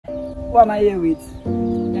Who am I here with?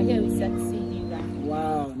 You're here with Sexy Diva.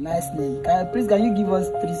 Wow, nice name. Please, can you give us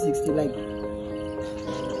 360 like?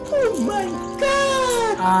 Oh my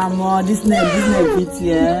God! This name fits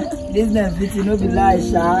you, eh? This name fits you, no be lie,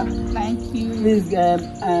 Sha. Thank you. Please,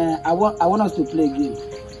 I want us to play a game.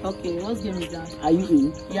 Okay, what game is that? Are you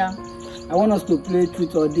in? Yeah. I want us to play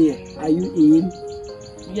truth or dare. Are you in?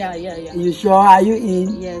 Yeah. You sure? Are you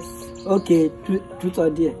in? Yes. Okay, truth or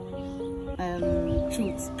dare?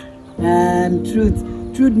 Truth.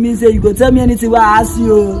 Truth means that you go tell me anything when I ask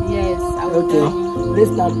you. Yes, I will. Okay,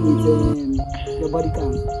 let's start with your body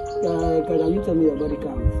count. Can you tell me your body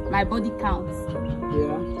count? My body counts.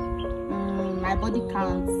 Yeah. My body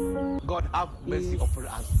counts. God have mercy upon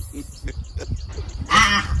us.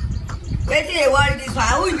 Wait till you worry this one.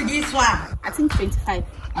 Who will be this one? I think 25.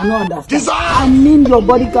 I don't understand. I mean your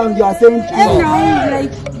body count, you are saying And now,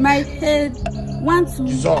 like my head, 1, 2,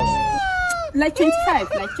 like 25,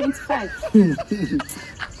 like 25.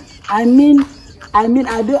 I mean, I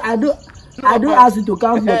don't ask you to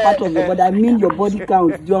count your part of your body. I mean your body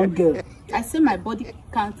count, young girl. I say my body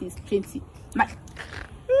count is 20.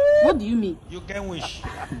 What do you mean? You can wish.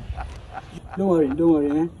 Don't worry,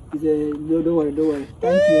 eh? Don't worry.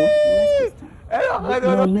 Thank you.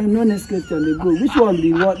 No next question. They go. Which one do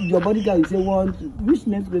you want? Your body count, you say one. Which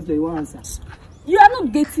next question you want to answer? You are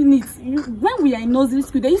not getting it. When we are in nursery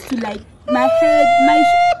school, they used to like my head,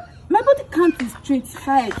 my body count is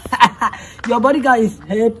 25. Your body count is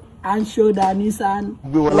head and shoulder, knees and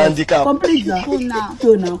complete now.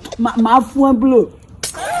 So now, my phone blow.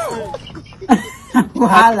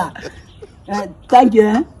 Voila. Thank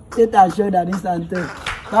you. Head and shoulder, knees and toe.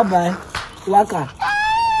 Bye bye. Waka.